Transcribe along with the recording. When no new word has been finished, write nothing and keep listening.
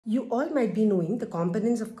You all might be knowing the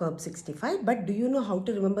components of curve 65, but do you know how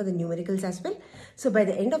to remember the numericals as well? So by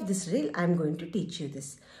the end of this reel, I'm going to teach you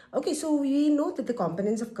this. Okay, so we know that the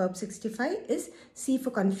components of curve 65 is C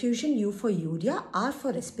for confusion, U for urea, R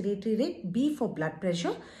for respiratory rate, B for blood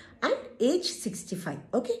pressure, and age 65.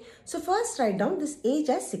 Okay, so first write down this age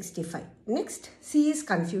as 65. Next, C is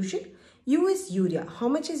confusion, U is urea. How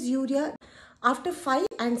much is urea? After 5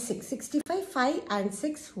 and 6, 65, 5 and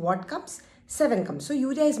 6, what comes? 7 comes. So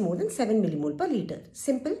urea is more than 7 millimole per liter.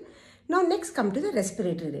 Simple. Now next come to the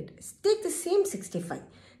respiratory rate. Take the same 65.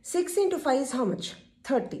 6 into 5 is how much?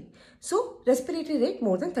 30. So respiratory rate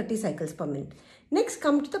more than 30 cycles per minute. Next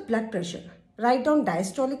come to the blood pressure. Write down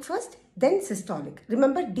diastolic first, then systolic.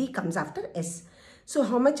 Remember D comes after S. So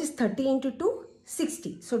how much is 30 into 2?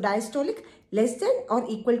 60. So diastolic less than or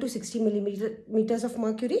equal to 60 millimeters of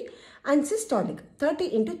mercury, and systolic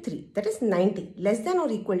 30 into 3, that is 90, less than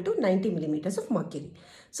or equal to 90 millimeters of mercury.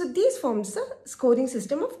 So these forms the scoring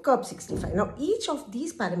system of curve 65. Now each of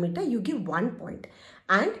these parameter you give 1 point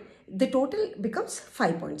and the total becomes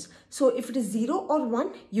 5 points. So if it is 0 or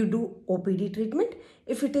 1, you do OPD treatment.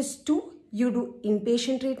 If it is 2, you do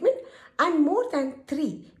inpatient treatment, and more than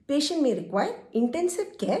 3, patient may require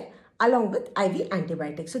intensive care along with IV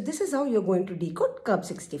antibiotics. So this is how you're going to decode curve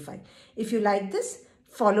 65. If you like this,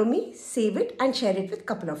 follow me, save it and share it with a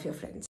couple of your friends.